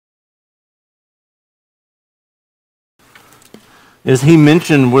As he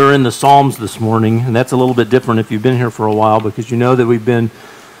mentioned, we're in the Psalms this morning, and that's a little bit different if you've been here for a while, because you know that we've been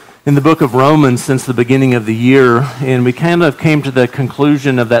in the book of Romans since the beginning of the year, and we kind of came to the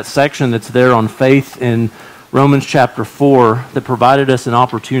conclusion of that section that's there on faith in Romans chapter 4 that provided us an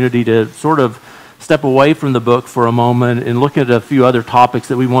opportunity to sort of step away from the book for a moment and look at a few other topics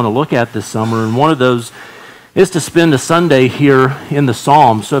that we want to look at this summer, and one of those is to spend a Sunday here in the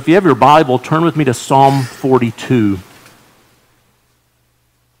Psalms. So if you have your Bible, turn with me to Psalm 42.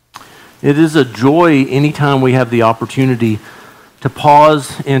 It is a joy anytime we have the opportunity to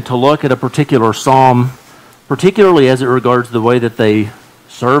pause and to look at a particular psalm, particularly as it regards the way that they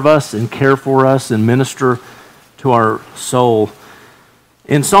serve us and care for us and minister to our soul.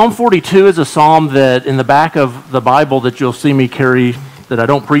 In Psalm 42 is a psalm that in the back of the Bible that you'll see me carry, that I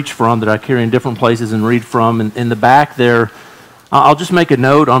don't preach from, that I carry in different places and read from. And in the back there, I'll just make a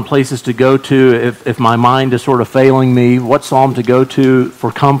note on places to go to if my mind is sort of failing me, what psalm to go to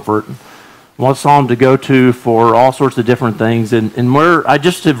for comfort, what psalm to go to for all sorts of different things. And where I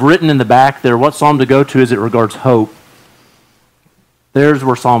just have written in the back there what psalm to go to as it regards hope. There's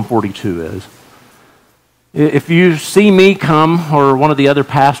where Psalm 42 is. If you see me come or one of the other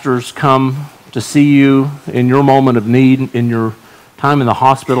pastors come to see you in your moment of need, in your time in the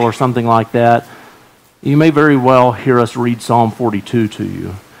hospital or something like that, you may very well hear us read Psalm 42 to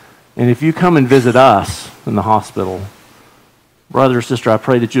you. And if you come and visit us in the hospital, brother or sister, I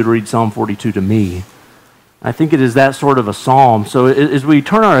pray that you'd read Psalm 42 to me. I think it is that sort of a psalm. So as we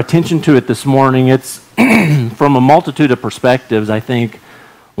turn our attention to it this morning, it's from a multitude of perspectives, I think.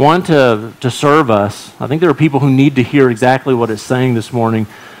 One, to serve us. I think there are people who need to hear exactly what it's saying this morning,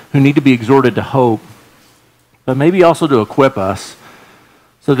 who need to be exhorted to hope, but maybe also to equip us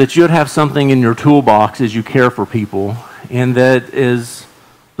so that you'd have something in your toolbox as you care for people, and that is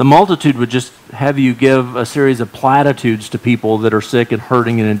the multitude would just have you give a series of platitudes to people that are sick and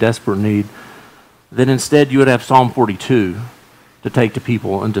hurting and in desperate need, that instead you would have Psalm 42 to take to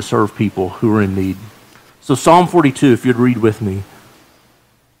people and to serve people who are in need. So Psalm 42, if you'd read with me.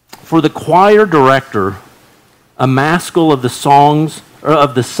 For the choir director, a maskil of the songs or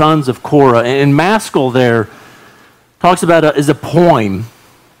of the sons of Korah. And maskil there talks about is a poem,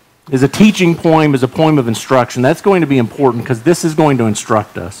 is a teaching poem, is a poem of instruction. That's going to be important because this is going to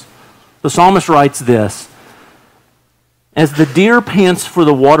instruct us. The psalmist writes this: as the deer pants for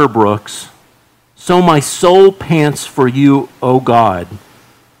the water brooks, so my soul pants for you, O God.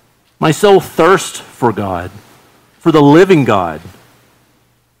 My soul thirsts for God, for the living God.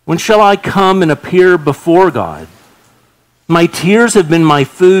 When shall I come and appear before God? My tears have been my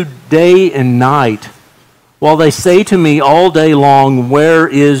food day and night, while they say to me all day long, where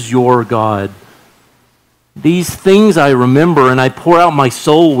is your God? These things I remember, and I pour out my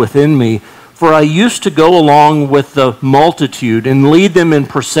soul within me, for I used to go along with the multitude and lead them in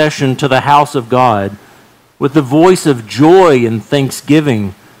procession to the house of God, with the voice of joy and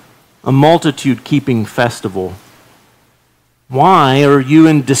thanksgiving, a multitude keeping festival. Why are you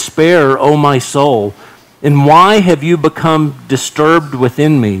in despair, O my soul? And why have you become disturbed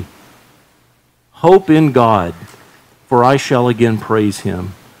within me? Hope in God, for I shall again praise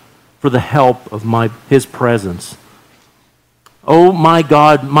him, for the help of his presence. O my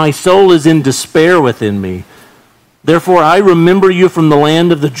God, my soul is in despair within me. Therefore I remember you from the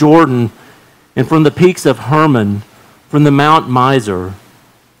land of the Jordan, and from the peaks of Hermon, from the Mount Mizar.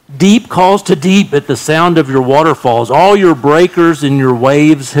 Deep calls to deep at the sound of your waterfalls. All your breakers and your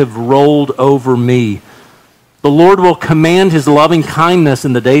waves have rolled over me. The Lord will command his loving kindness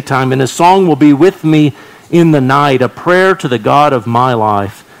in the daytime, and his song will be with me in the night, a prayer to the God of my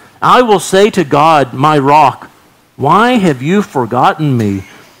life. I will say to God, my rock, why have you forgotten me?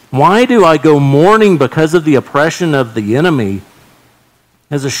 Why do I go mourning because of the oppression of the enemy?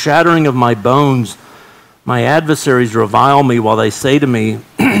 As a shattering of my bones, my adversaries revile me while they say to me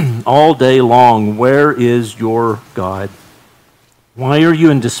all day long, where is your God? Why are you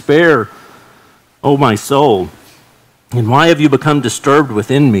in despair, O my soul? And why have you become disturbed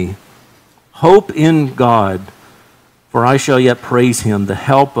within me? Hope in God, for I shall yet praise him, the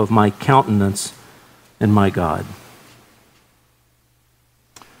help of my countenance and my God.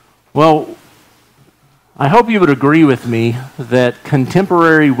 Well, I hope you would agree with me that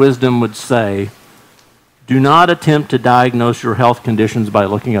contemporary wisdom would say, do not attempt to diagnose your health conditions by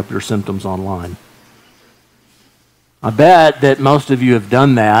looking up your symptoms online. I bet that most of you have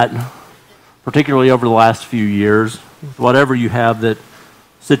done that, particularly over the last few years, whatever you have, that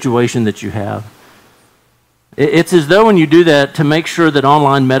situation that you have. It's as though when you do that, to make sure that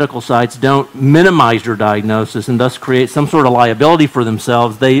online medical sites don't minimize your diagnosis and thus create some sort of liability for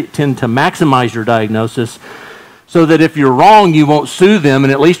themselves, they tend to maximize your diagnosis so that if you're wrong, you won't sue them,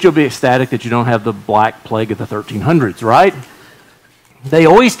 and at least you'll be ecstatic that you don't have the Black Plague of the 1300s, right? They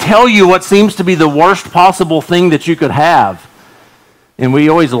always tell you what seems to be the worst possible thing that you could have. And we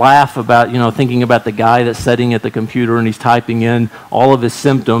always laugh about, thinking about the guy that's sitting at the computer and he's typing in all of his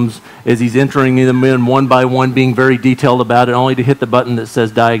symptoms as he's entering them in one by one, being very detailed about it, only to hit the button that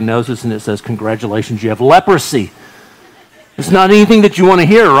says diagnosis and it says, congratulations, you have leprosy. It's not anything that you want to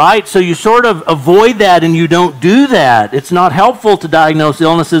hear, right? So you sort of avoid that and you don't do that. It's not helpful to diagnose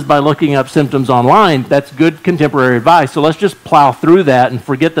illnesses by looking up symptoms online. That's good contemporary advice. So let's just plow through that and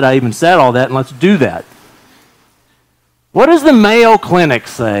forget that I even said all that, and let's do that. What does the Mayo Clinic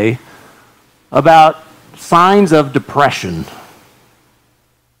say about signs of depression?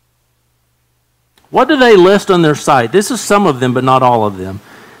 What do they list on their site? This is some of them, but not all of them.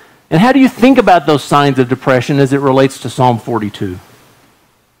 And how do you think about those signs of depression as it relates to Psalm 42?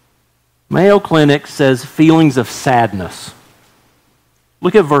 Mayo Clinic says feelings of sadness.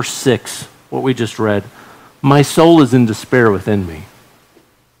 Look at verse 6, what we just read. My soul is in despair within me.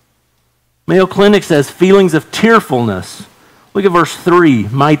 Mayo Clinic says feelings of tearfulness. Look at verse 3.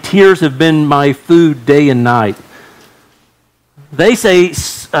 My tears have been my food day and night. They say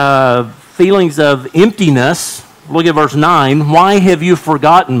feelings of emptiness. Look at verse 9. Why have you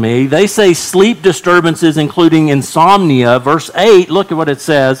forgotten me? They say sleep disturbances, including insomnia. Verse 8, look at what it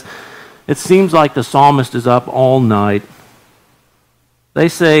says. It seems like the psalmist is up all night. They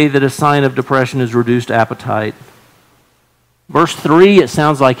say that a sign of depression is reduced appetite. Verse 3, it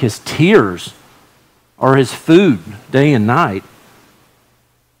sounds like his tears are his food day and night.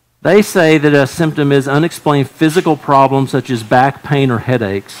 They say that a symptom is unexplained physical problems such as back pain or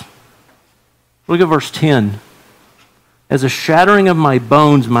headaches. Look at verse 10. As a shattering of my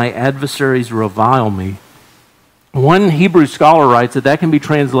bones, my adversaries revile me. One Hebrew scholar writes that can be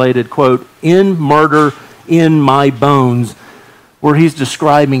translated, quote, in murder in my bones, where he's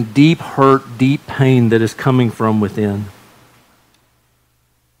describing deep hurt, deep pain that is coming from within.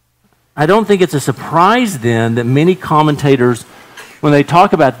 I don't think it's a surprise then that many commentators, when they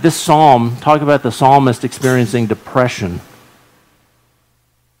talk about this psalm, talk about the psalmist experiencing depression.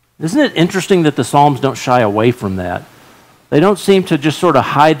 Isn't it interesting that the Psalms don't shy away from that? They don't seem to just sort of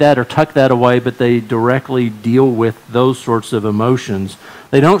hide that or tuck that away, but they directly deal with those sorts of emotions.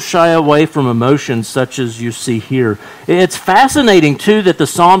 They don't shy away from emotions such as you see here. It's fascinating, too, that the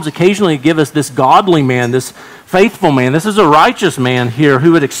Psalms occasionally give us this godly man, this faithful man. This is a righteous man here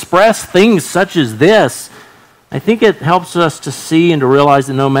who would express things such as this. I think it helps us to see and to realize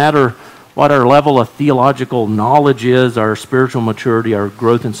that no matter what our level of theological knowledge is, our spiritual maturity, our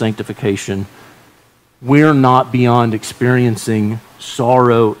growth in sanctification, we're not beyond experiencing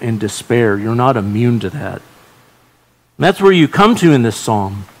sorrow and despair. You're not immune to that. And that's where you come to in this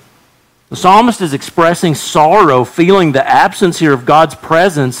psalm. The psalmist is expressing sorrow, feeling the absence here of God's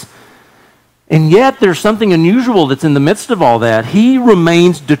presence, and yet there's something unusual that's in the midst of all that. He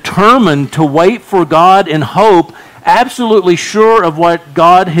remains determined to wait for God in hope, absolutely sure of what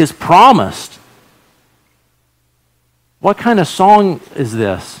God has promised. What kind of song is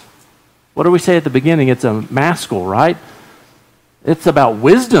this? What do we say at the beginning? It's a maskil, right? It's about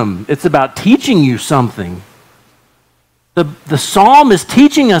wisdom. It's about teaching you something. The psalm is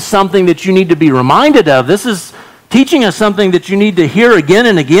teaching us something that you need to be reminded of. This is teaching us something that you need to hear again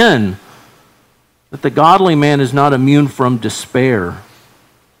and again. That the godly man is not immune from despair.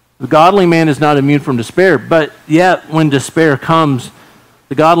 The godly man is not immune from despair, but yet when despair comes,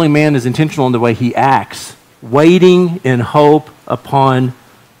 the godly man is intentional in the way he acts, waiting in hope upon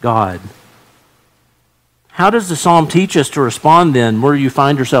God. How does the psalm teach us to respond then where you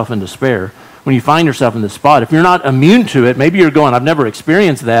find yourself in despair? When you find yourself in this spot, if you're not immune to it, maybe you're going, I've never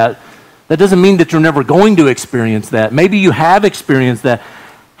experienced that. That doesn't mean that you're never going to experience that. Maybe you have experienced that.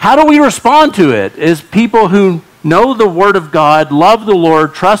 How do we respond to it? As people who know the Word of God, love the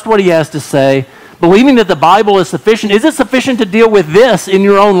Lord, trust what He has to say, believing that the Bible is sufficient. Is it sufficient to deal with this in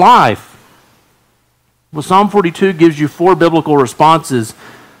your own life? Well, Psalm 42 gives you 4 biblical responses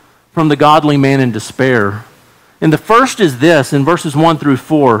from the godly man in despair. And the first is this, in verses 1 through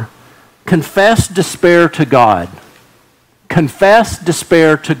 4, confess despair to God. Confess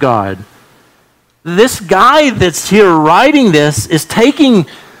despair to God. This guy that's here writing this is taking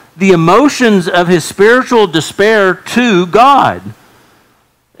the emotions of his spiritual despair to God.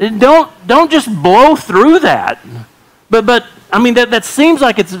 Don't just blow through that. But I mean, that seems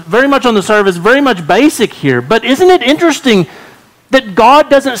like it's very much on the surface, very much basic here. But isn't it interesting that God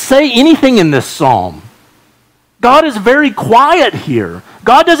doesn't say anything in this psalm? God is very quiet here.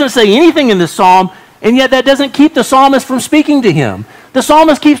 God doesn't say anything in this psalm And yet that doesn't keep the psalmist from speaking to him. The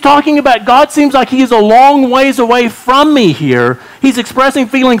psalmist keeps talking about God seems like he is a long ways away from me here. He's expressing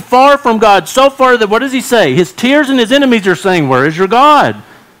feeling far from God, so far that, what does he say? His tears and his enemies are saying, where is your God?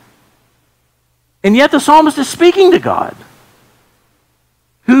 And yet the psalmist is speaking to God,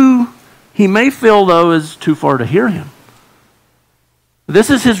 who he may feel, though, is too far to hear him.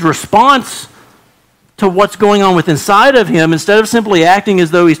 This is his response to what's going on with inside of him, instead of simply acting as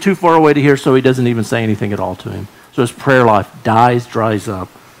though he's too far away to hear, so he doesn't even say anything at all to him. So his prayer life dries up.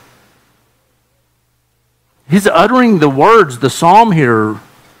 His uttering the words, the psalm here,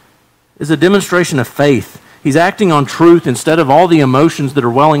 is a demonstration of faith. He's acting on truth instead of all the emotions that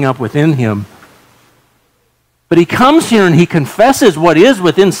are welling up within him. But he comes here and he confesses what is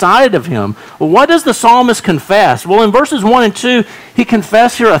within inside of him. Well, what does the psalmist confess? Well, in verses 1 and 2, he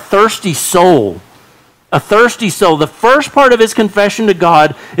confesses here a thirsty soul. A thirsty soul. The first part of his confession to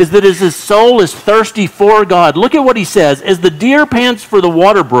God is that his soul is thirsty for God. Look at what he says. As the deer pants for the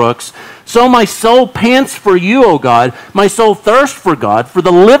water brooks, so my soul pants for you, O God. My soul thirsts for God, for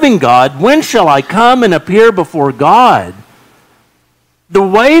the living God. When shall I come and appear before God? The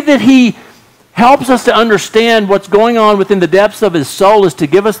way that he helps us to understand what's going on within the depths of his soul is to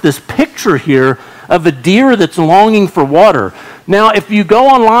give us this picture here of a deer that's longing for water. Now, if you go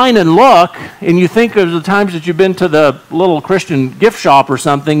online and look, and you think of the times that you've been to the little Christian gift shop or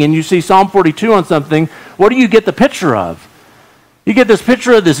something, and you see Psalm 42 on something, what do you get the picture of? You get this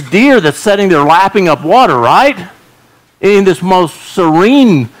picture of this deer that's sitting there lapping up water, right? In this most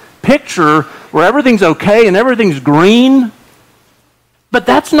serene picture where everything's okay and everything's green. But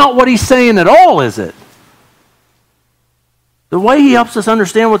that's not what he's saying at all, is it? The way he helps us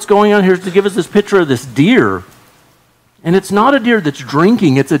understand what's going on here is to give us this picture of this deer. And it's not a deer that's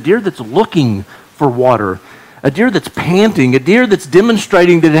drinking, it's a deer that's looking for water. A deer that's panting, a deer that's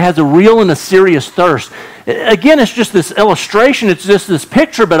demonstrating that it has a real and a serious thirst. Again, it's just this illustration, it's just this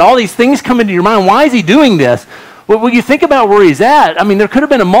picture, but all these things come into your mind. Why is he doing this? Well, when you think about where he's at, I mean, there could have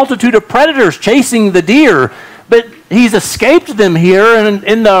been a multitude of predators chasing the deer, but he's escaped them here, and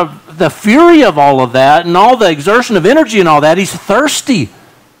in the fury of all of that and all the exertion of energy and all that, he's thirsty.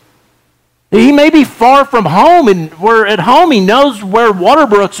 He may be far from home, and where at home he knows where water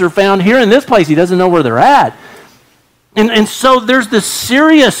brooks are found. Here in this place, he doesn't know where they're at. And so there's this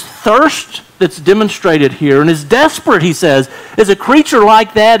serious thirst that's demonstrated here, and is desperate, he says, as a creature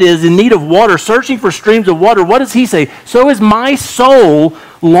like that is in need of water, searching for streams of water. What does he say? So is my soul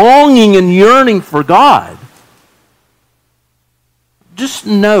longing and yearning for God. Just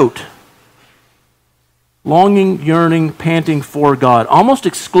note, longing, yearning, panting for God. Almost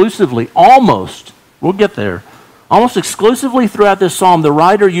exclusively, we'll get there. Almost exclusively throughout this psalm, the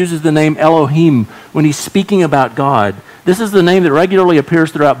writer uses the name Elohim when he's speaking about God. This is the name that regularly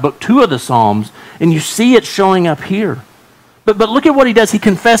appears throughout book 2 of the Psalms, and you see it showing up here. But look at what he does. He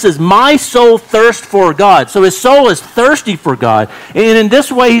confesses, my soul thirsts for God. So his soul is thirsty for God. And in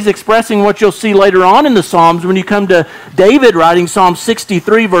this way, he's expressing what you'll see later on in the Psalms when you come to David writing Psalm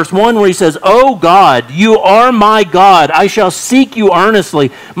 63, verse 1, where he says, O God, you are my God. I shall seek you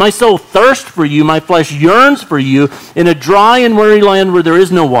earnestly. My soul thirsts for you. My flesh yearns for you in a dry and weary land where there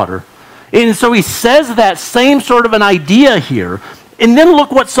is no water. And so he says that same sort of an idea here. And then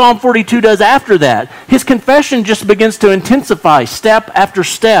look what Psalm 42 does after that. His confession just begins to intensify step after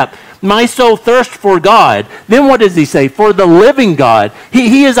step. My soul thirsts for God. Then what does he say? For the living God.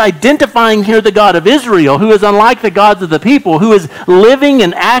 He is identifying here the God of Israel, who is unlike the gods of the people, who is living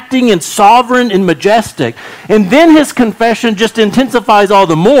and acting and sovereign and majestic. And then his confession just intensifies all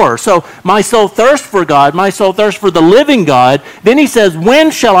the more. So my soul thirsts for God. My soul thirsts for the living God. Then he says,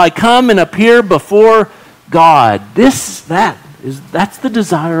 when shall I come and appear before God? That's the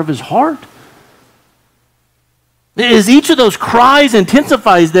desire of his heart. As each of those cries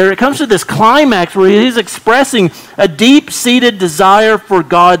intensifies there, it comes to this climax where he is expressing a deep-seated desire for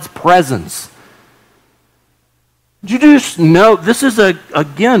God's presence. Did you just note, this is,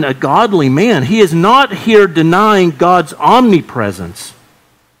 again, a godly man. He is not here denying God's omnipresence,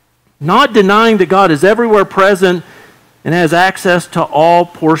 not denying that God is everywhere present and has access to all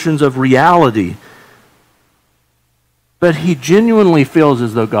portions of reality. But he genuinely feels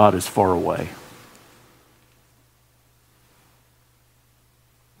as though God is far away.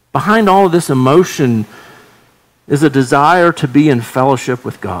 Behind all of this emotion is a desire to be in fellowship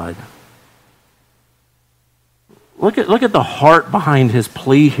with God. Look at the heart behind his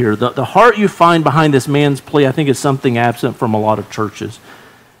plea here. The heart you find behind this man's plea, I think, is something absent from a lot of churches.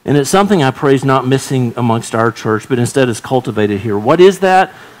 And it's something I pray is not missing amongst our church, but instead is cultivated here. What is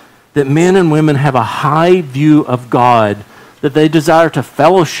that? That men and women have a high view of God, that they desire to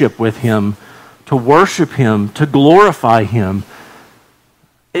fellowship with him, to worship him, to glorify him.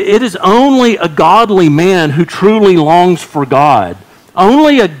 It is only a godly man who truly longs for God.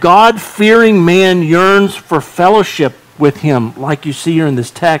 Only a God-fearing man yearns for fellowship with him, like you see here in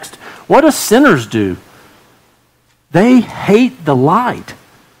this text. What do sinners do? They hate the light.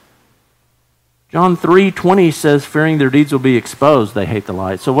 John 3:20 says, fearing their deeds will be exposed, they hate the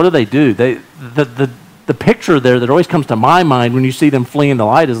light. So what do? The picture there that always comes to my mind when you see them fleeing the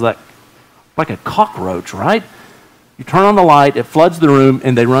light is like a cockroach, right? You turn on the light, it floods the room,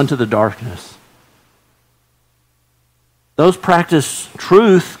 and they run to the darkness. Those practice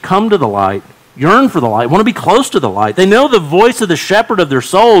truth come to the light, yearn for the light, want to be close to the light. They know the voice of the shepherd of their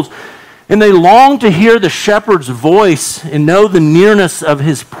souls, and they long to hear the shepherd's voice and know the nearness of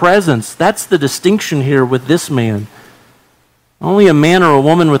his presence. That's the distinction here with this man. Only a man or a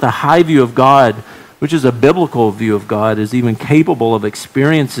woman with a high view of God, which is a biblical view of God, is even capable of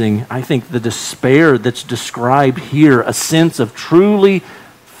experiencing, I think, the despair that's described here, a sense of truly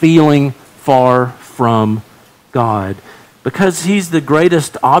feeling far from God, because he's the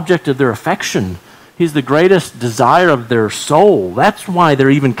greatest object of their affection. He's the greatest desire of their soul. That's why they're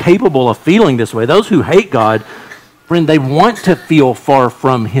even capable of feeling this way. Those who hate God, friend, they want to feel far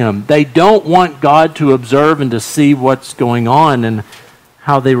from him. They don't want God to observe and to see what's going on and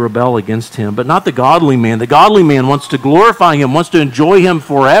how they rebel against him. But not the godly man. The godly man wants to glorify him, wants to enjoy him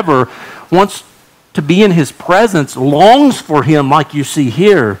forever, wants to be in his presence, longs for him like you see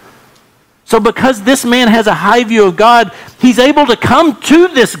here. So because this man has a high view of God, he's able to come to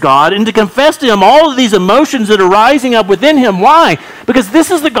this God and to confess to him all of these emotions that are rising up within him. Why? Because this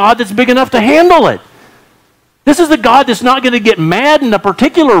is the God that's big enough to handle it. This is the God that's not going to get mad in a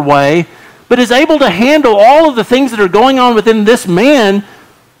particular way, but is able to handle all of the things that are going on within this man,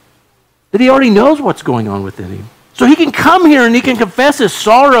 that he already knows what's going on within him. So he can come here and he can confess his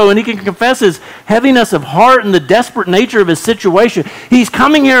sorrow and he can confess his heaviness of heart and the desperate nature of his situation. He's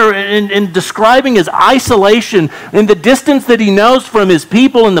coming here and describing his isolation and the distance that he knows from his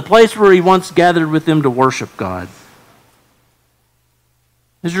people and the place where he once gathered with them to worship God.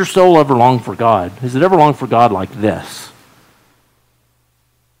 Has your soul ever longed for God? Has it ever longed for God like this?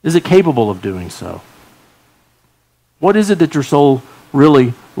 Is it capable of doing so? What is it that your soul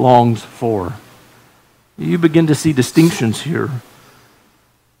really longs for? You begin to see distinctions here.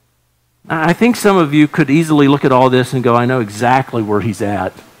 I think some of you could easily look at all this and go, I know exactly where he's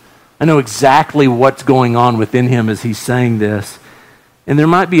at. I know exactly what's going on within him as he's saying this. And there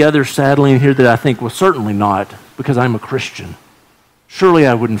might be others sadly in here that I think, well, certainly not, because I'm a Christian. Surely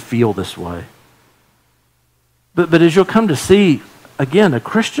I wouldn't feel this way. But as you'll come to see, again, a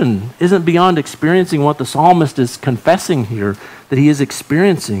Christian isn't beyond experiencing what the psalmist is confessing here that he is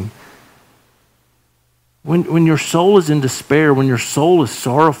experiencing. When your soul is in despair, when your soul is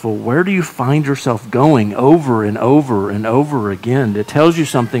sorrowful, where do you find yourself going over and over and over again? It tells you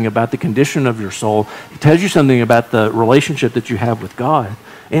something about the condition of your soul. It tells you something about the relationship that you have with God.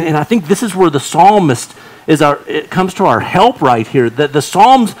 And I think this is where the psalmist it comes to our help right here. That the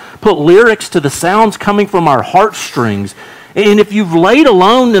Psalms put lyrics to the sounds coming from our heartstrings. And if you've laid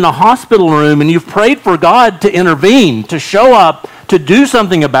alone in a hospital room and you've prayed for God to intervene, to show up, to do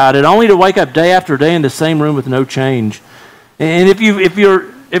something about it, only to wake up day after day in the same room with no change. And if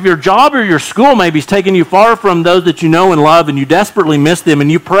your job or your school maybe is taking you far from those that you know and love and you desperately miss them and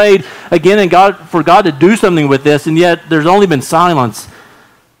you prayed again and for God to do something with this and yet there's only been silence,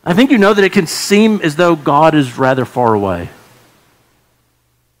 I think you know that it can seem as though God is rather far away.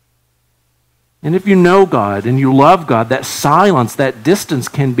 And if you know God and you love God, that silence, that distance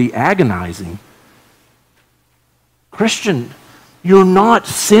can be agonizing. Christian, you're not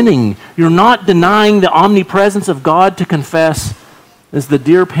sinning. You're not denying the omnipresence of God to confess, as the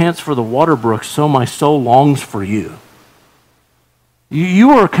deer pants for the water brook, so my soul longs for you.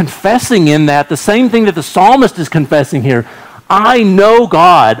 You are confessing in that the same thing that the psalmist is confessing here. I know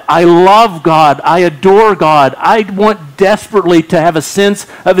God. I love God. I adore God. I want desperately to have a sense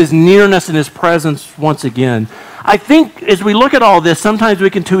of his nearness and his presence once again. I think as we look at all this, sometimes we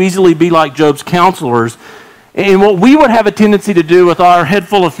can too easily be like Job's counselors. And what we would have a tendency to do with our head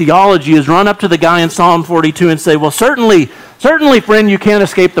full of theology is run up to the guy in Psalm 42 and say, well, certainly, friend, you can't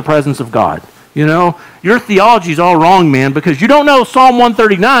escape the presence of God. You know, your theology is all wrong, man, because you don't know Psalm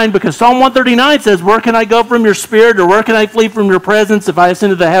 139, because Psalm 139 says, where can I go from your spirit, or where can I flee from your presence? If I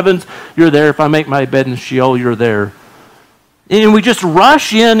ascend to the heavens, you're there. If I make my bed in Sheol, you're there. And we just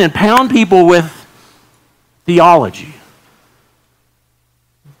rush in and pound people with theology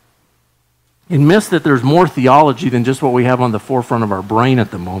and miss that there's more theology than just what we have on the forefront of our brain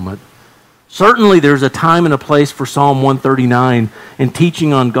at the moment. Certainly there's a time and a place for Psalm 139 and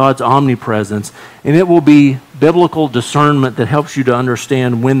teaching on God's omnipresence, and it will be biblical discernment that helps you to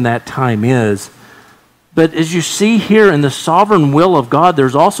understand when that time is. But as you see here in the sovereign will of God,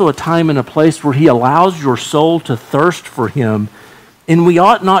 there's also a time and a place where he allows your soul to thirst for him, and we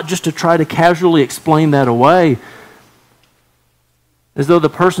ought not just to try to casually explain that away as though the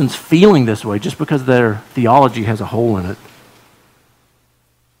person's feeling this way just because their theology has a hole in it.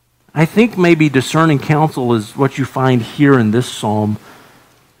 I think maybe discerning counsel is what you find here in this psalm,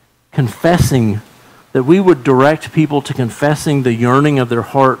 confessing, that we would direct people to confessing the yearning of their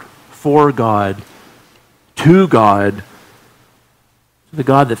heart for God, to God, the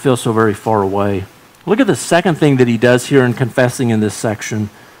God that feels so very far away. Look at the second thing that he does here in confessing in this section.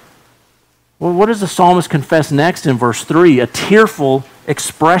 Well, what does the psalmist confess next in verse 3? A tearful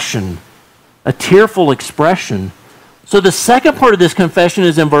expression. A tearful expression. So the second part of this confession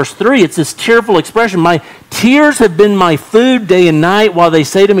is in verse 3. It's this tearful expression. My tears have been my food day and night while they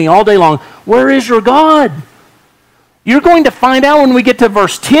say to me all day long, where is your God? You're going to find out when we get to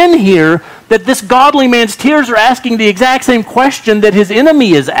verse 10 here that this godly man's tears are asking the exact same question that his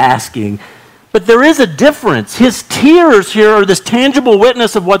enemy is asking. But there is a difference. His tears here are this tangible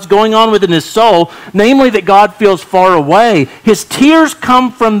witness of what's going on within his soul, namely that God feels far away. His tears come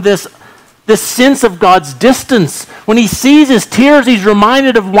from this sense of God's distance. When he sees his tears, he's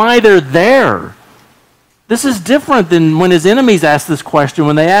reminded of why they're there. This is different than when his enemies ask this question,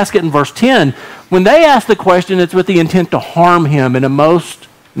 when they ask it in verse 10. When they ask the question, it's with the intent to harm him in a most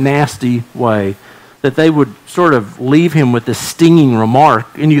nasty way, that they would sort of leave him with this stinging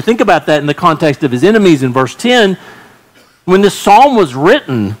remark. And you think about that in the context of his enemies in verse 10. When this psalm was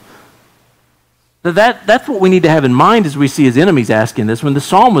written, that's what we need to have in mind as we see his enemies asking this. When the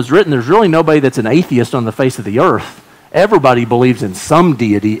psalm was written, there's really nobody that's an atheist on the face of the earth. Everybody believes in some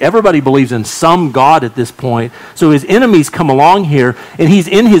deity. Everybody believes in some God at this point. So his enemies come along here, and he's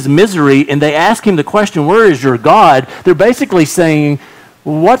in his misery, and they ask him the question, where is your God? They're basically saying,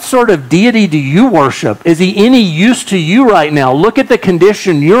 what sort of deity do you worship? Is he any use to you right now? Look at the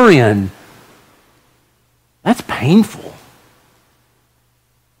condition you're in. That's painful.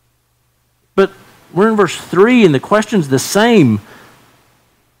 But we're in verse 3, and the question's the same.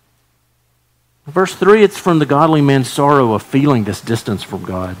 Verse 3, it's from the godly man's sorrow of feeling this distance from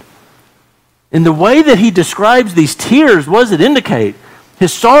God. In the way that he describes these tears, what does it indicate?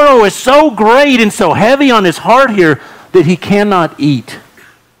 His sorrow is so great and so heavy on his heart here that he cannot eat.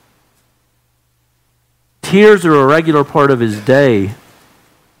 Tears are a regular part of his day.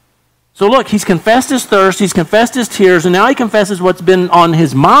 So look, he's confessed his thirst, he's confessed his tears, and now he confesses what's been on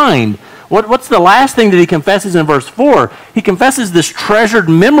his mind. What's the last thing that he confesses in verse 4? He confesses this treasured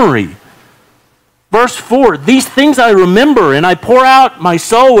memory. Verse 4, these things I remember, and I pour out my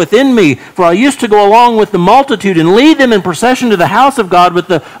soul within me, for I used to go along with the multitude and lead them in procession to the house of God with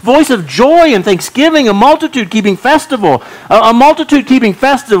the voice of joy and thanksgiving, a multitude keeping festival. A multitude keeping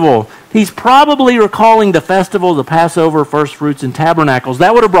festival. He's probably recalling the festivals of Passover, first fruits, and tabernacles.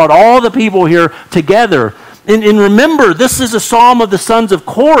 That would have brought all the people here together. And remember, this is a psalm of the sons of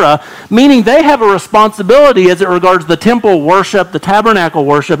Korah, meaning they have a responsibility as it regards the temple worship, the tabernacle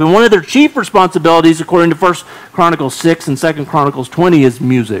worship, and one of their chief responsibilities, according to 1 Chronicles 6 and 2 Chronicles 20, is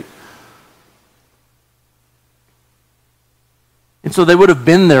music. And so they would have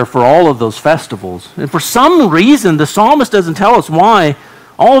been there for all of those festivals. And for some reason, the psalmist doesn't tell us why.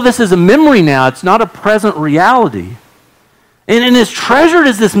 All of this is a memory now. It's not a present reality. And as treasured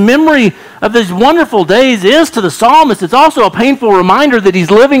as this memory of these wonderful days is to the psalmist, it's also a painful reminder that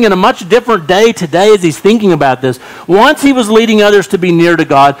he's living in a much different day today as he's thinking about this. Once he was leading others to be near to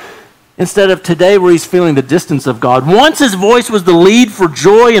God, instead of today where he's feeling the distance of God. Once his voice was the lead for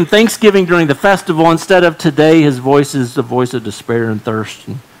joy and thanksgiving during the festival, instead of today his voice is the voice of despair and thirst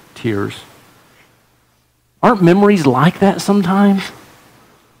and tears. Aren't memories like that sometimes?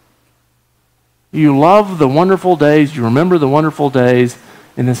 You love the wonderful days, you remember the wonderful days,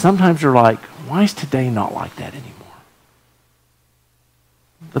 and then sometimes you're like, why is today not like that anymore?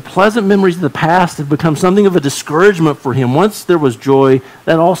 The pleasant memories of the past have become something of a discouragement for him. Once there was joy,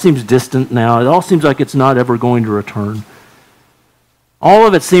 that all seems distant now. It all seems like it's not ever going to return. All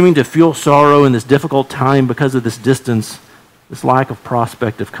of it seeming to fuel sorrow in this difficult time because of this distance, this lack of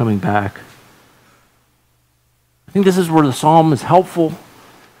prospect of coming back. I think this is where the psalm is helpful.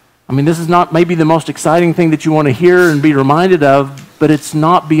 I mean, this is not maybe the most exciting thing that you want to hear and be reminded of, but it's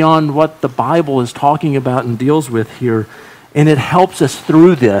not beyond what the Bible is talking about and deals with here. And it helps us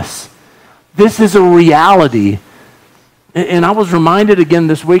through this. This is a reality. And I was reminded again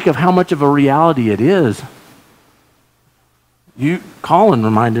this week of how much of a reality it is. Colin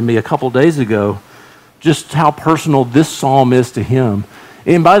reminded me a couple days ago just how personal this psalm is to him.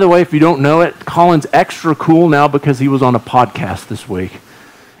 And by the way, if you don't know it, Colin's extra cool now because he was on a podcast this week.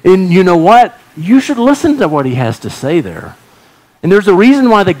 And you know what? You should listen to what he has to say there. And there's a reason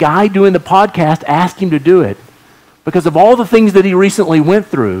why the guy doing the podcast asked him to do it, because of all the things that he recently went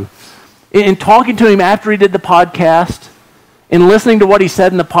through. In talking to him after he did the podcast and listening to what he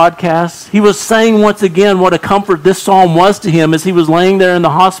said in the podcast, he was saying once again what a comfort this psalm was to him as he was laying there in the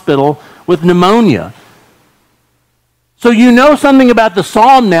hospital with pneumonia. So you know something about the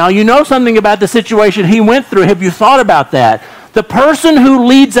psalm now. You know something about the situation he went through. Have you thought about that? The person who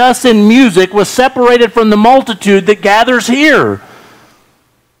leads us in music was separated from the multitude that gathers here.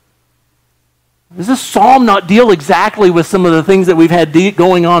 Does this psalm not deal exactly with some of the things that we've had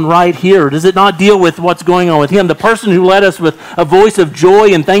going on right here? Does it not deal with what's going on with him? The person who led us with a voice of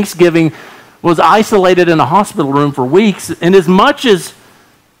joy and thanksgiving was isolated in a hospital room for weeks. And as much as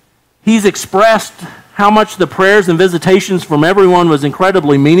he's expressed how much the prayers and visitations from everyone was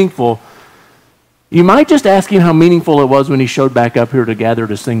incredibly meaningful, you might just ask him how meaningful it was when he showed back up here to gather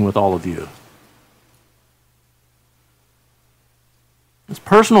to sing with all of you. As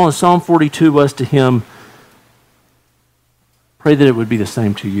personal as Psalm 42 was to him, pray that it would be the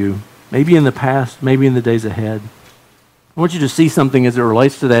same to you. Maybe in the past, maybe in the days ahead. I want you to see something as it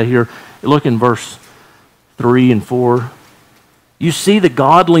relates to that here. Look in verse 3 and 4. You see the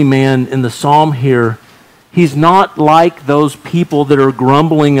godly man in the psalm here. He's not like those people that are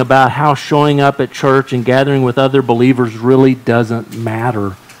grumbling about how showing up at church and gathering with other believers really doesn't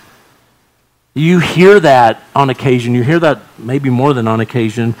matter. You hear that on occasion. You hear that maybe more than on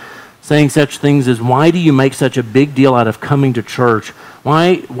occasion, saying such things as, why do you make such a big deal out of coming to church?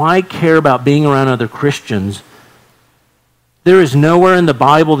 Why care about being around other Christians? There is nowhere in the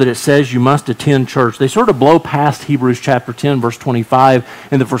Bible that it says you must attend church. They sort of blow past Hebrews chapter 10, verse 25,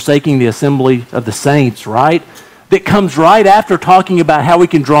 and the forsaking the assembly of the saints, right? That comes right after talking about how we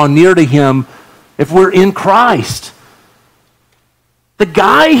can draw near to him if we're in Christ. The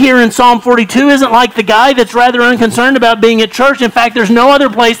guy here in Psalm 42 isn't like the guy that's rather unconcerned about being at church. In fact, there's no other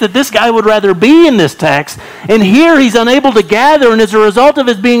place that this guy would rather be in this text. And here he's unable to gather, and as a result of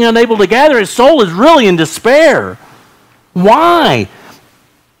his being unable to gather, his soul is really in despair. Why?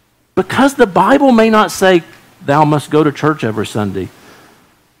 Because the Bible may not say, thou must go to church every Sunday.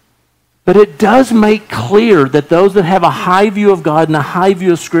 But it does make clear that those that have a high view of God and a high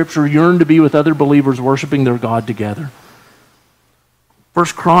view of Scripture yearn to be with other believers worshiping their God together. 1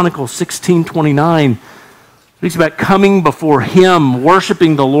 Chronicles 16:29 speaks about coming before him,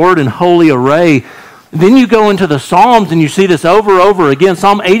 worshiping the Lord in holy array. Then you go into the Psalms and you see this over and over again.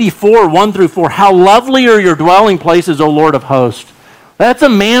 Psalm 84, 1 through 4. How lovely are your dwelling places, O Lord of hosts. That's a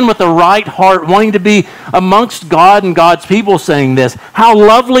man with a right heart wanting to be amongst God and God's people saying this. How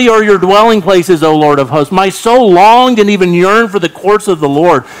lovely are your dwelling places, O Lord of hosts. My soul longed and even yearned for the courts of the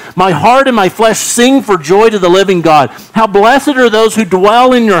Lord. My heart and my flesh sing for joy to the living God. How blessed are those who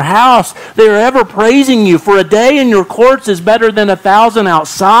dwell in your house. They are ever praising you. For a day in your courts is better than 1,000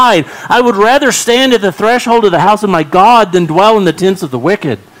 outside. I would rather stand at the threshold of the house of my God than dwell in the tents of the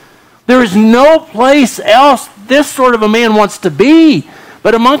wicked. There is no place else this sort of a man wants to be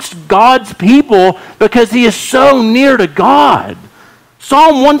but amongst God's people, because he is so near to God.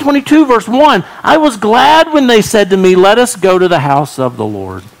 Psalm 122, verse 1, I was glad when they said to me, let us go to the house of the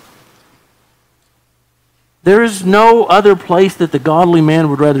Lord. There is no other place that the godly man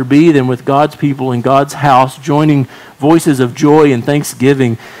would rather be than with God's people in God's house, joining voices of joy and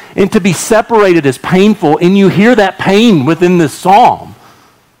thanksgiving. And to be separated is painful, and you hear that pain within this psalm.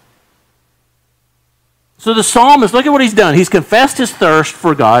 So the psalmist, look at what he's done. He's confessed his thirst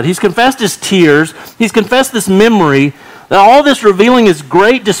for God. He's confessed his tears. He's confessed this memory. All this revealing his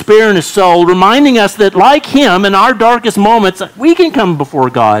great despair in his soul, reminding us that like him, in our darkest moments, we can come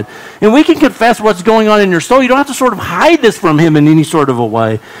before God. And we can confess what's going on in your soul. You don't have to sort of hide this from him in any sort of a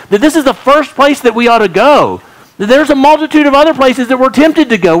way. That this is the first place that we ought to go. There's a multitude of other places that we're tempted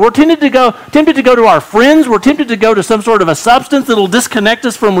to go. We're tempted to go to our friends. We're tempted to go to some sort of a substance that'll disconnect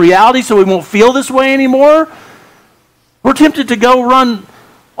us from reality so we won't feel this way anymore. We're tempted to go run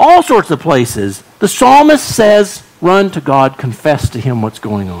all sorts of places. The psalmist says, run to God, confess to him what's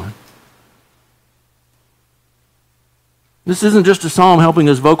going on. This isn't just a psalm helping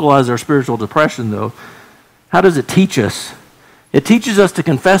us vocalize our spiritual depression, though. How does it teach us? It teaches us to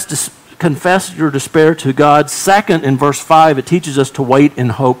confess your despair to God. Second, in verse 5, it teaches us to wait in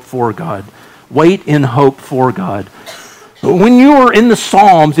hope for God. Wait in hope for God. When you are in the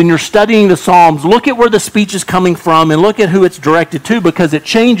Psalms and you're studying the Psalms, look at where the speech is coming from and look at who it's directed to, because it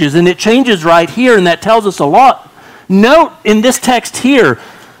changes, and it changes right here, and that tells us a lot. Note in this text here,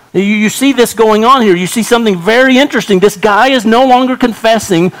 you see this going on here. You see something very interesting. This guy is no longer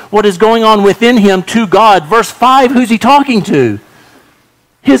confessing what is going on within him to God. Verse 5, who's he talking to?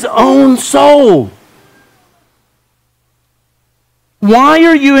 His own soul. Why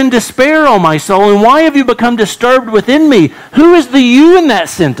are you in despair, O my soul, and why have you become disturbed within me? Who is the you in that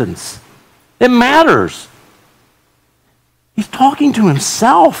sentence? It matters. He's talking to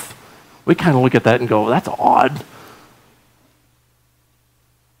himself. We kind of look at that and go, that's odd.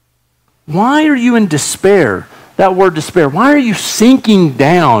 Why are you in despair? That word despair. Why are you sinking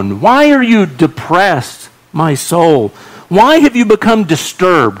down? Why are you depressed, my soul? Why have you become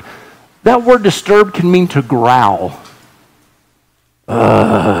disturbed? That word disturbed can mean to growl.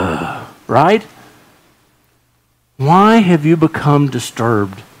 Right? Why have you become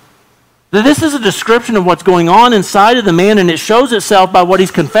disturbed? This is a description of what's going on inside of the man, and it shows itself by what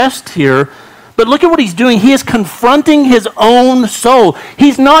he's confessed here. But look at what he's doing. He is confronting his own soul.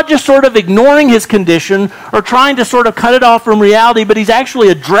 He's not just sort of ignoring his condition or trying to sort of cut it off from reality, but he's actually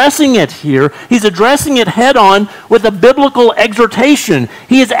addressing it here. He's addressing it head on with a biblical exhortation.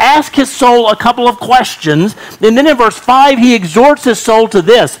 He has asked his soul a couple of questions, and then in verse 5, he exhorts his soul to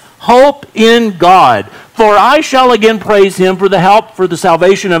this: hope in God, for I shall again praise him for the help, for the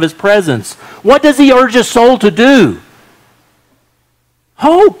salvation of his presence. What does he urge his soul to do?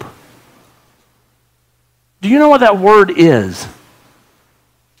 Hope. Do you know what that word is?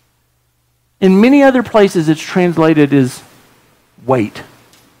 In many other places, it's translated as wait.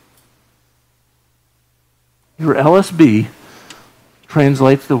 Your LSB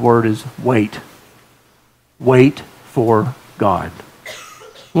translates the word as wait. Wait for God.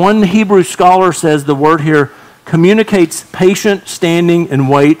 One Hebrew scholar says the word here communicates patient standing and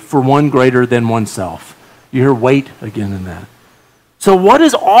wait for one greater than oneself. You hear wait again in that. So what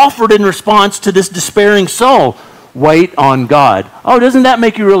is offered in response to this despairing soul? Wait on God. Oh, doesn't that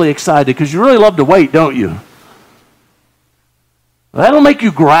make you really excited? Because you really love to wait, don't you? That'll make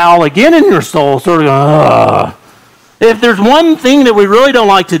you growl again in your soul, sort of, ugh. If there's one thing that we really don't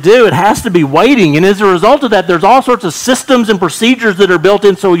like to do, it has to be waiting. And as a result of that, there's all sorts of systems and procedures that are built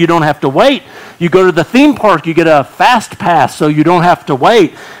in so you don't have to wait. You go to the theme park, you get a fast pass so you don't have to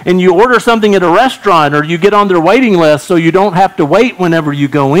wait. And you order something at a restaurant or you get on their waiting list so you don't have to wait whenever you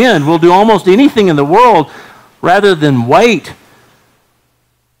go in. We'll do almost anything in the world rather than wait.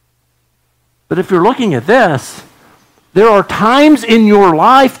 But if you're looking at this, there are times in your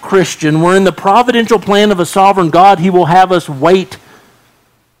life, Christian, where in the providential plan of a sovereign God, he will have us wait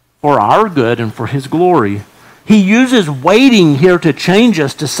for our good and for his glory. He uses waiting here to change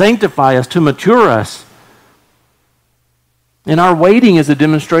us, to sanctify us, to mature us. And our waiting is a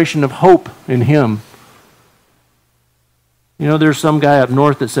demonstration of hope in him. You know, there's some guy up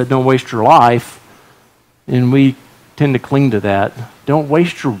north that said, don't waste your life. And we tend to cling to that. Don't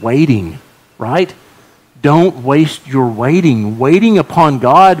waste your waiting, right? Don't waste your waiting. Waiting upon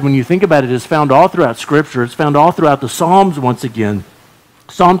God, when you think about it, is found all throughout Scripture. It's found all throughout the Psalms once again.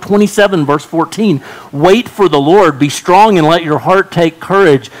 Psalm 27, verse 14. Wait for the Lord. Be strong and let your heart take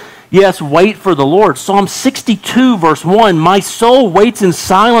courage. Yes, wait for the Lord. Psalm 62, verse 1. My soul waits in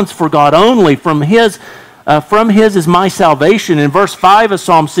silence for God only. From his is my salvation. In verse 5 of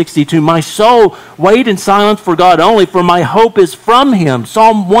Psalm 62, my soul wait in silence for God only, for my hope is from him.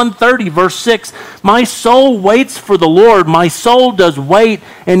 Psalm 130, verse 6, my soul waits for the Lord. My soul does wait,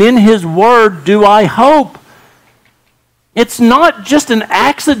 and in his word do I hope. It's not just an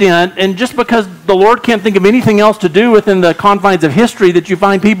accident, and just because the Lord can't think of anything else to do within the confines of history, that you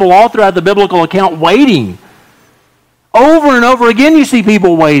find people all throughout the biblical account waiting. Over and over again you see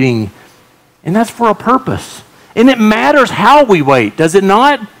people waiting. And that's for a purpose. And it matters how we wait, does it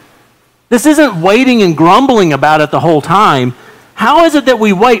not? This isn't waiting and grumbling about it the whole time. How is it that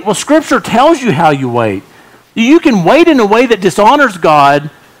we wait? Well, Scripture tells you how you wait. You can wait in a way that dishonors God.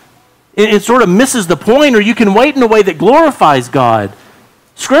 It sort of misses the point, or you can wait in a way that glorifies God.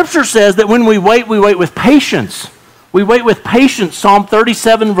 Scripture says that when we wait with patience. We wait with patience. Psalm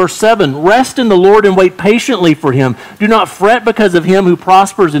 37, verse 7. Rest in the Lord and wait patiently for him. Do not fret because of him who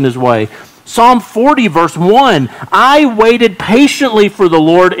prospers in his way. Psalm 40, verse 1, I waited patiently for the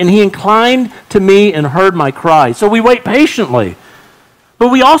Lord, and he inclined to me and heard my cry. So we wait patiently. But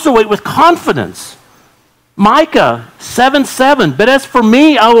we also wait with confidence. Micah 7:7, but as for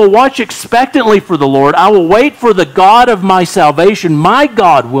me, I will watch expectantly for the Lord. I will wait for the God of my salvation. My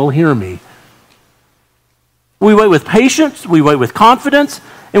God will hear me. We wait with patience, we wait with confidence,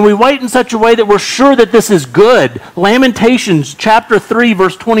 and we wait in such a way that we're sure that this is good. Lamentations chapter 3,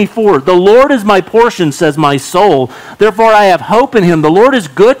 verse 24. The Lord is my portion, says my soul. Therefore I have hope in him. The Lord is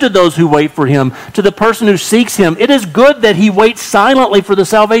good to those who wait for him, to the person who seeks him. It is good that he waits silently for the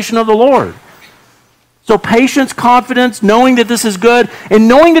salvation of the Lord. So patience, confidence, knowing that this is good, and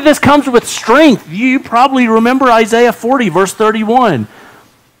knowing that this comes with strength. You probably remember Isaiah 40, verse 31.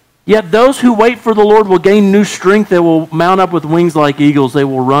 Yet those who wait for the Lord will gain new strength. They will mount up with wings like eagles. They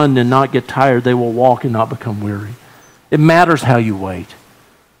will run and not get tired. They will walk and not become weary. It matters how you wait.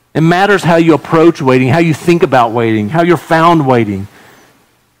 It matters how you approach waiting, how you think about waiting, how you're found waiting.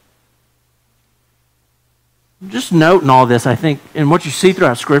 Just note in all this, I think, and what you see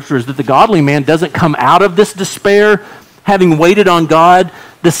throughout Scripture is that the godly man doesn't come out of this despair having waited on God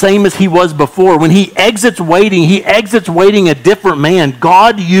the same as he was before. When he exits waiting a different man.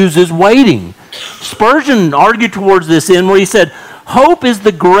 God uses waiting. Spurgeon argued towards this end where he said, hope is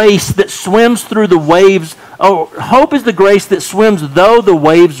the grace that swims through the waves. Oh, hope is the grace that swims though the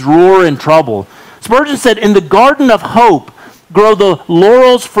waves roar and trouble. Spurgeon said, in the garden of hope grow the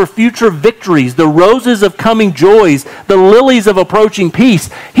laurels for future victories, the roses of coming joys, the lilies of approaching peace.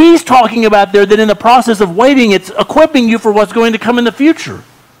 He's talking about there that in the process of waiting, it's equipping you for what's going to come in the future.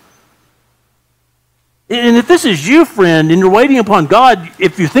 And if this is you, friend, and you're waiting upon God,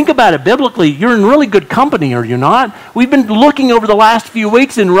 if you think about it biblically, you're in really good company, are you not? We've been looking over the last few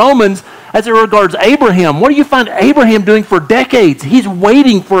weeks in Romans as it regards Abraham. What do you find Abraham doing for decades? He's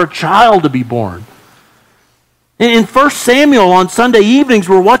waiting for a child to be born. In 1 Samuel on Sunday evenings,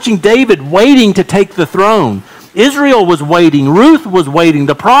 we're watching David waiting to take the throne. Israel was waiting. Ruth was waiting.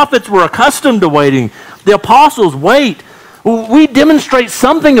 The prophets were accustomed to waiting. The apostles wait. We demonstrate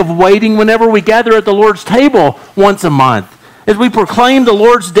something of waiting whenever we gather at the Lord's table once a month. As we proclaim the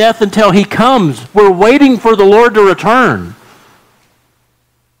Lord's death until he comes, we're waiting for the Lord to return.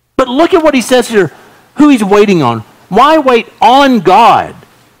 But look at what he says here, who he's waiting on. Why wait on God?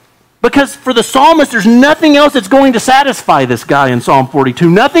 Because for the psalmist, there's nothing else that's going to satisfy this guy in Psalm 42.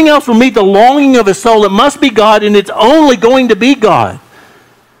 Nothing else will meet the longing of his soul. It must be God, and it's only going to be God.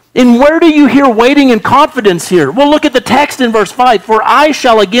 And where do you hear waiting and confidence here? Well, look at the text in verse 5. For I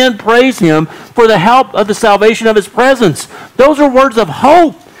shall again praise him for the help of the salvation of his presence. Those are words of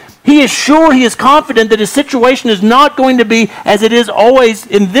hope. He is sure, he is confident that his situation is not going to be as it is always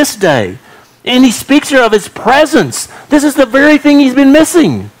in this day. And he speaks here of his presence. This is the very thing he's been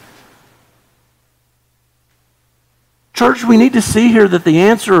missing. Church, we need to see here that the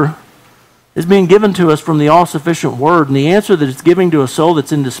answer is being given to us from the all-sufficient Word. And the answer that it's giving to a soul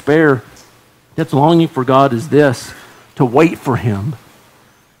that's in despair, that's longing for God, is this: to wait for him.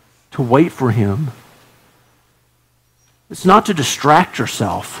 To wait for him. It's not to distract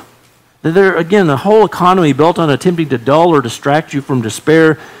yourself. There, again, the whole economy built on attempting to dull or distract you from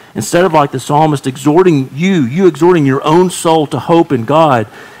despair, instead of like the psalmist exhorting you exhorting your own soul to hope in God.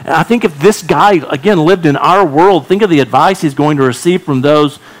 And I think if this guy, again, lived in our world, think of the advice he's going to receive from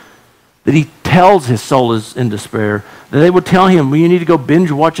those that he tells his soul is in despair, that they would tell him, well, you need to go binge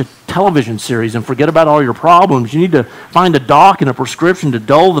watch a television series and forget about all your problems. You need to find a doc and a prescription to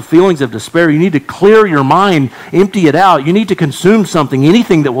dull the feelings of despair. You need to clear your mind, empty it out. You need to consume something,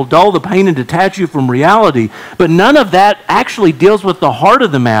 anything that will dull the pain and detach you from reality. But none of that actually deals with the heart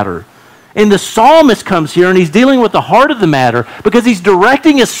of the matter. And the psalmist comes here and he's dealing with the heart of the matter because he's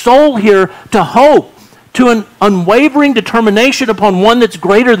directing his soul here to hope, to an unwavering determination upon one that's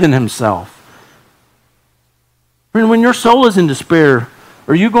greater than himself. Friend, when your soul is in despair,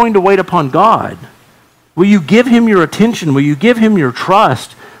 are you going to wait upon God? Will you give him your attention? Will you give him your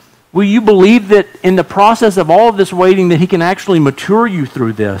trust? Will you believe that in the process of all of this waiting that he can actually mature you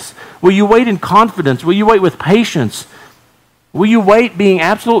through this? Will you wait in confidence? Will you wait with patience? Will you wait being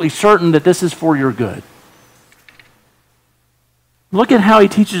absolutely certain that this is for your good? Look at how he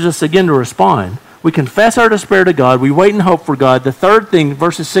teaches us again to respond. We confess our despair to God. We wait and hope for God. The third thing,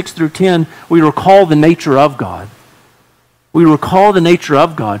 verses 6 through 10, we recall the nature of God. We recall the nature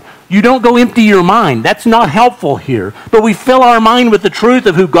of God. You don't go empty your mind. That's not helpful here. But we fill our mind with the truth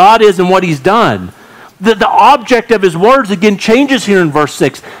of who God is and what he's done. The object of his words again changes here in verse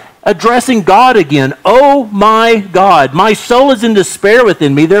 6. Addressing God again. Oh my God, my soul is in despair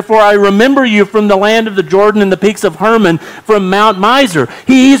within me. Therefore I remember you from the land of the Jordan and the peaks of Hermon, from Mount Mizar.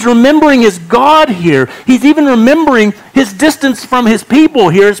 He's remembering his God here. He's even remembering his distance from his people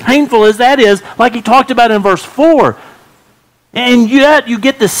here, as painful as that is, like he talked about in verse 4. And yet you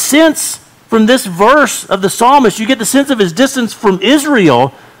get the sense from this verse of the psalmist, you get the sense of his distance from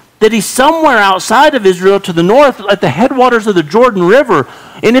Israel, that he's somewhere outside of Israel to the north at the headwaters of the Jordan River.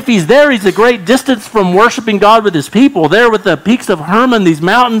 And if he's there, he's a great distance from worshiping God with his people, there with the peaks of Hermon, these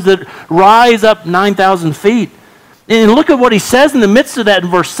mountains that rise up 9,000 feet. And look at what he says in the midst of that in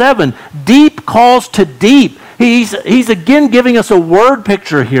verse 7. Deep calls to deep. He's again giving us a word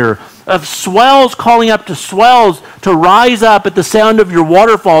picture here of swells calling up to swells to rise up at the sound of your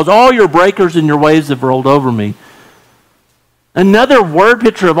waterfalls. All your breakers and your waves have rolled over me. Another word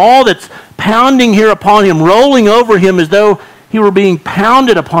picture of all that's pounding here upon him, rolling over him as though he were being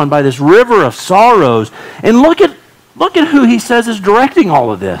pounded upon by this river of sorrows. And look at who he says is directing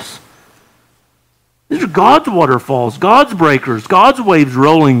all of this. These are God's waterfalls, God's breakers, God's waves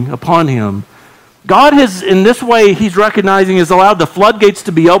rolling upon him. God has, in this way, he's recognizing, has allowed the floodgates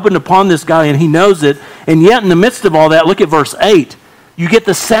to be opened upon this guy, and he knows it. And yet, in the midst of all that, look at verse 8. You get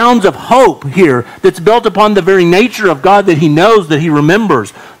the sounds of hope here that's built upon the very nature of God that he knows, that he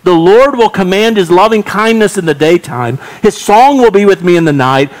remembers. The Lord will command his loving kindness in the daytime. His song will be with me in the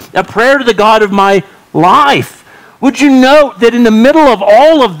night, a prayer to the God of my life. Would you note that in the middle of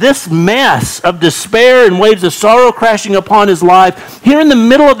all of this mess of despair and waves of sorrow crashing upon his life, here in the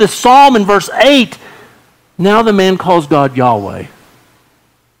middle of this psalm in verse 8, now the man calls God Yahweh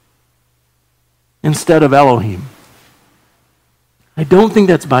instead of Elohim. I don't think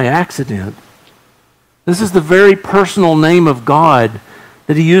that's by accident. This is the very personal name of God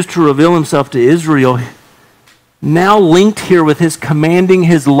that he used to reveal himself to Israel, now linked here with his commanding,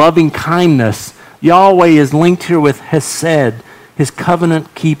 his loving kindness. Yahweh is linked here with Hesed, his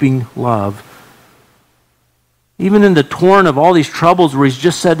covenant-keeping love. Even in the torrent of all these troubles where he's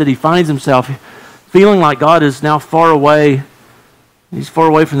just said that he finds himself feeling like God is now far away, he's far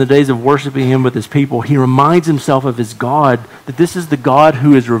away from the days of worshiping him with his people, he reminds himself of his God, that this is the God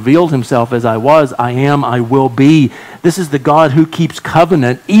who has revealed himself as I was, I am, I will be. This is the God who keeps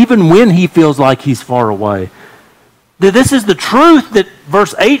covenant even when he feels like he's far away. That this is the truth that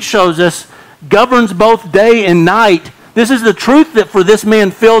verse 8 shows us governs both day and night. This is the truth that for this man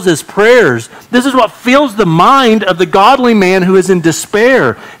fills his prayers. This is what fills the mind of the godly man who is in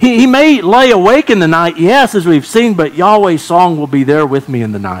despair. He may lay awake in the night, yes, as we've seen, but Yahweh's song will be there with me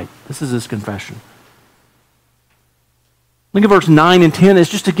in the night. This is his confession. Look at verse 9 and 10. It's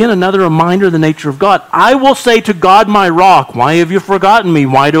just again another reminder of the nature of God. I will say to God my rock, why have you forgotten me?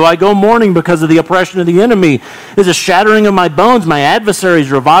 Why do I go mourning because of the oppression of the enemy? There's a shattering of my bones. My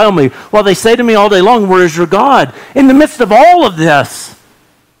adversaries revile me. While they say to me all day long, where is your God? In the midst of all of this,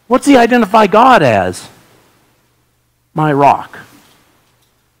 what's he identify God as? My rock.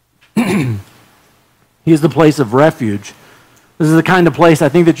 He is the place of refuge. This is the kind of place I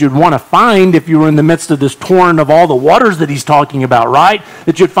think that you'd want to find if you were in the midst of this torrent of all the waters that he's talking about, right?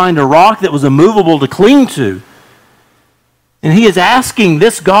 That you'd find a rock that was immovable to cling to. And he is asking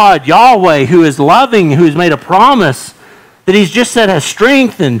this God, Yahweh, who is loving, who has made a promise, that he's just said has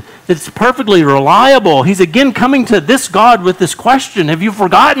strength and that's perfectly reliable. He's again coming to this God with this question, have you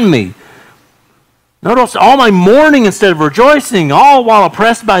forgotten me? Notice all my mourning instead of rejoicing, all while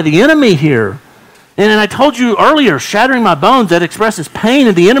oppressed by the enemy here. And I told you earlier, shattering my bones, that expresses pain.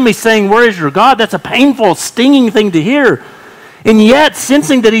 And the enemy saying, where is your God? That's a painful, stinging thing to hear. And yet,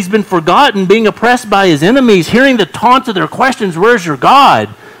 sensing that he's been forgotten, being oppressed by his enemies, hearing the taunts of their questions, where's your God?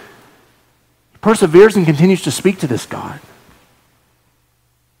 He perseveres and continues to speak to this God.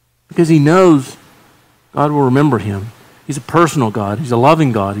 Because he knows God will remember him. He's a personal God. He's a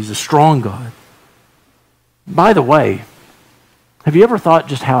loving God. He's a strong God. By the way, have you ever thought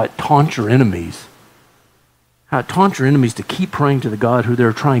just how it taunts your enemies? How it taunts your enemies to keep praying to the God who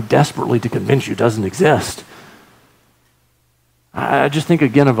they're trying desperately to convince you doesn't exist. I just think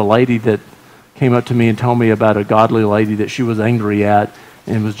again of a lady that came up to me and told me about a godly lady that she was angry at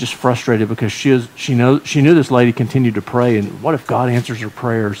and was just frustrated because she knew this lady continued to pray, and what if God answers her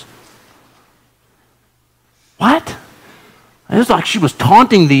prayers? What? It was like she was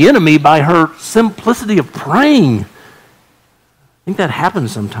taunting the enemy by her simplicity of praying. I think that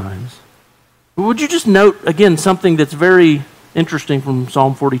happens sometimes. Would you just note, again, something that's very interesting from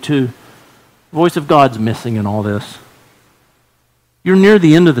Psalm 42? The voice of God's missing in all this. You're near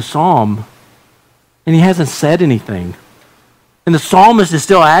the end of the psalm, and he hasn't said anything. And the psalmist is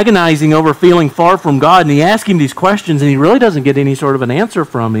still agonizing over feeling far from God, and he asks him these questions, and he really doesn't get any sort of an answer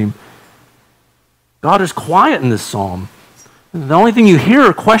from him. God is quiet in this psalm. The only thing you hear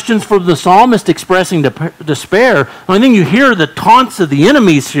are questions from the psalmist expressing despair. The only thing you hear are the taunts of the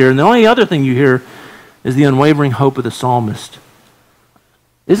enemies here. And the only other thing you hear is the unwavering hope of the psalmist.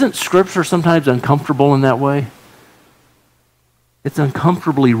 Isn't Scripture sometimes uncomfortable in that way? It's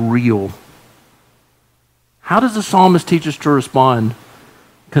uncomfortably real. How does the psalmist teach us to respond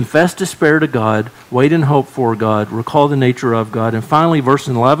Confess despair to God, wait in hope for God, recall the nature of God, and finally, verse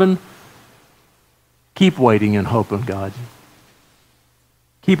 11, keep waiting in hope of God.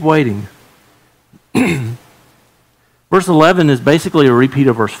 Keep waiting. Verse 11 is basically a repeat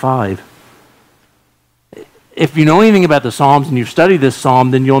of verse 5. If you know anything about the Psalms and you've studied this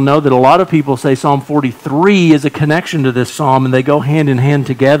psalm, then you'll know that a lot of people say Psalm 43 is a connection to this psalm and they go hand in hand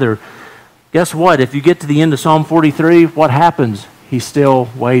together. Guess what? If you get to the end of Psalm 43, what happens? He's still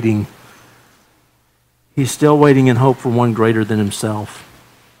waiting. He's still waiting in hope for one greater than himself.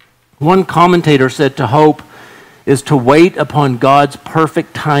 One commentator said to hope is to wait upon God's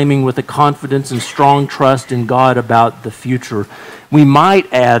perfect timing with a confidence and strong trust in God about the future. We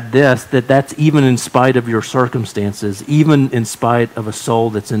might add this, that that's even in spite of your circumstances, even in spite of a soul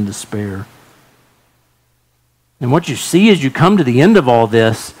that's in despair. And what you see as you come to the end of all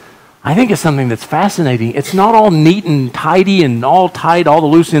this, I think is something that's fascinating. It's not all neat and tidy and all tied, all the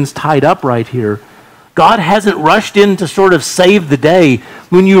loose ends tied up right here. God hasn't rushed in to sort of save the day.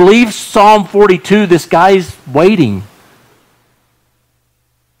 When you leave Psalm 42, this guy's waiting.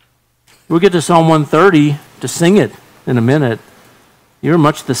 We'll get to Psalm 130 to sing it in a minute. You're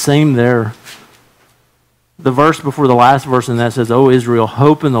much the same there. The verse before the last verse in that says, O Israel,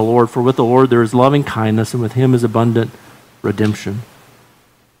 hope in the Lord, for with the Lord there is loving kindness, and with him is abundant redemption.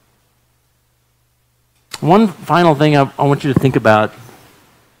 One final thing I want you to think about,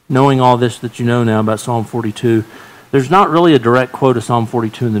 knowing all this that you know now about Psalm 42, there's not really a direct quote of Psalm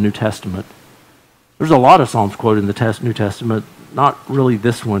 42 in the New Testament. There's a lot of Psalms quoted in the New Testament, not really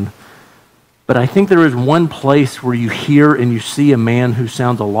this one. But I think there is one place where you hear and you see a man who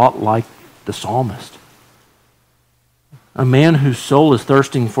sounds a lot like the psalmist. A man whose soul is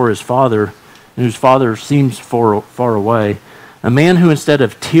thirsting for his father and whose father seems far away. A man who instead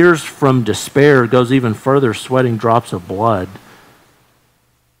of tears from despair goes even further, sweating drops of blood.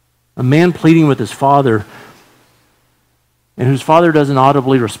 A man pleading with his father and whose father doesn't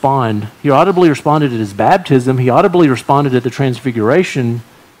audibly respond. He audibly responded at his baptism. He audibly responded at the transfiguration.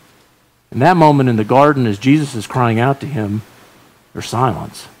 In that moment in the garden, as Jesus is crying out to him, there's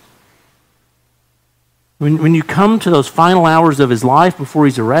silence. When you come to those final hours of his life before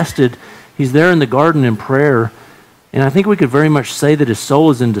he's arrested, he's there in the garden in prayer. And I think we could very much say that his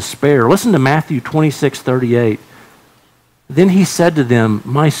soul is in despair. Listen to Matthew 26:38. Then he said to them,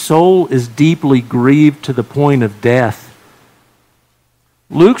 my soul is deeply grieved to the point of death.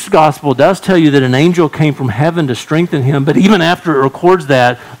 Luke's gospel does tell you that an angel came from heaven to strengthen him, but even after it records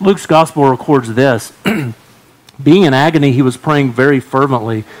that, Luke's gospel records this. Being in agony, he was praying very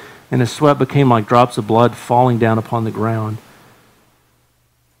fervently, and his sweat became like drops of blood falling down upon the ground.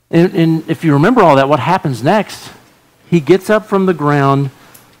 And if you remember all that, what happens next? He gets up from the ground,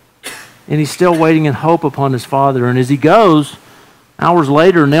 and he's still waiting in hope upon his Father. And as he goes, hours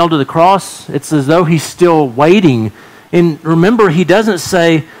later, nailed to the cross, it's as though he's still waiting. And remember, he doesn't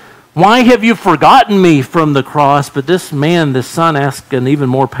say, why have you forgotten me from the cross? But this man, this son, asks an even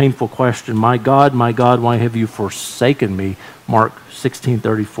more painful question. My God, why have you forsaken me? Mark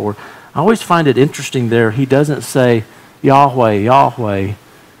 16:34. I always find it interesting there. He doesn't say, Yahweh, Yahweh.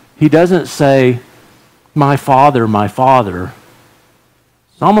 He doesn't say, my Father, my Father.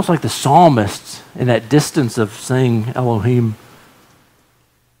 It's almost like the psalmists in that distance of saying Elohim.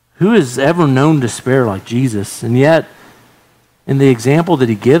 Who has ever known despair like Jesus? And yet, in the example that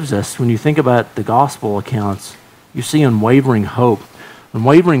he gives us, when you think about the gospel accounts, you see unwavering hope.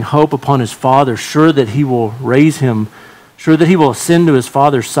 Unwavering hope upon his Father, sure that he will raise him, sure that he will ascend to his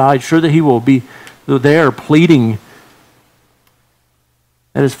Father's side, sure that he will be there pleading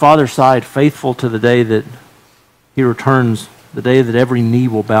at his Father's side, faithful to the day that he returns, the day that every knee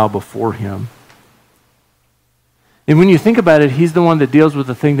will bow before him. And when you think about it, he's the one that deals with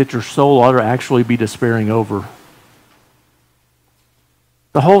the thing that your soul ought to actually be despairing over.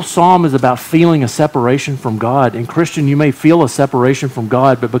 The whole psalm is about feeling a separation from God. And Christian, you may feel a separation from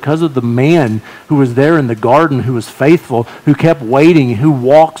God, but because of the man who was there in the garden, who was faithful, who kept waiting, who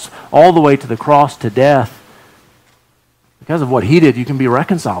walks all the way to the cross to death, because of what he did, you can be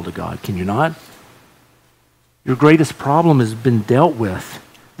reconciled to God, can you not? Your greatest problem has been dealt with.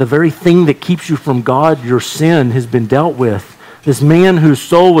 The very thing that keeps you from God, your sin, has been dealt with. This man whose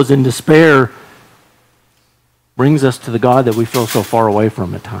soul was in despair brings us to the God that we feel so far away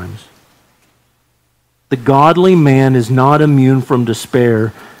from at times. The godly man is not immune from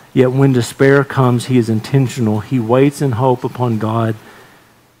despair, yet when despair comes, he is intentional. He waits in hope upon God,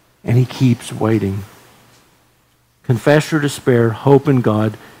 and he keeps waiting. Confess your despair, hope in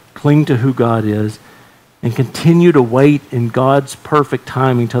God, cling to who God is, and continue to wait in God's perfect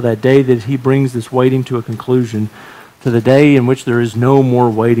timing till that day that he brings this waiting to a conclusion. to the day in which there is no more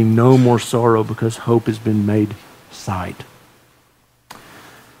waiting, no more sorrow, because hope has been made sight.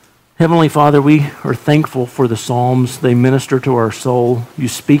 Heavenly Father, we are thankful for the Psalms. They minister to our soul. You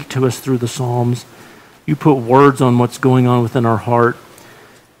speak to us through the Psalms. You put words on what's going on within our heart.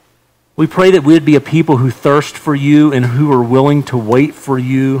 We pray that we'd be a people who thirst for you and who are willing to wait for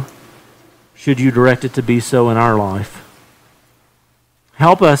you, should you direct it to be so in our life.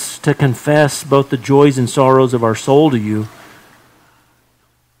 Help us to confess both the joys and sorrows of our soul to you.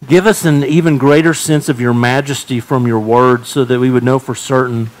 Give us an even greater sense of your majesty from your word so that we would know for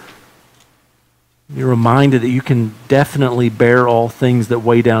certain, you're reminded that you can definitely bear all things that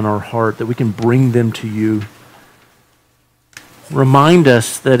weigh down our heart, that we can bring them to you. Remind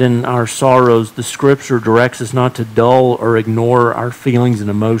us that in our sorrows, the Scripture directs us not to dull or ignore our feelings and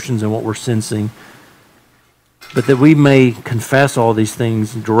emotions and what we're sensing, but that we may confess all these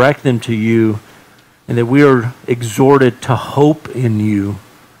things and direct them to you, and that we are exhorted to hope in you.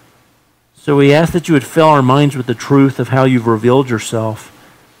 So we ask that you would fill our minds with the truth of how you've revealed yourself.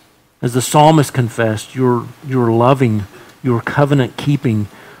 As the psalmist confessed, you're loving, you're covenant-keeping,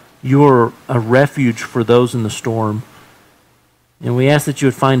 you're a refuge for those in the storm. And we ask that you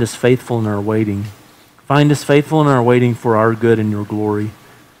would find us faithful in our waiting. Find us faithful in our waiting for our good and your glory.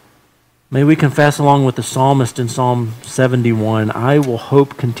 May we confess along with the psalmist in Psalm 71, I will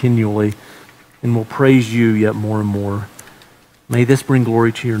hope continually and will praise you yet more and more. May this bring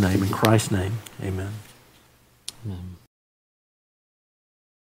glory to your name. In Christ's name, amen.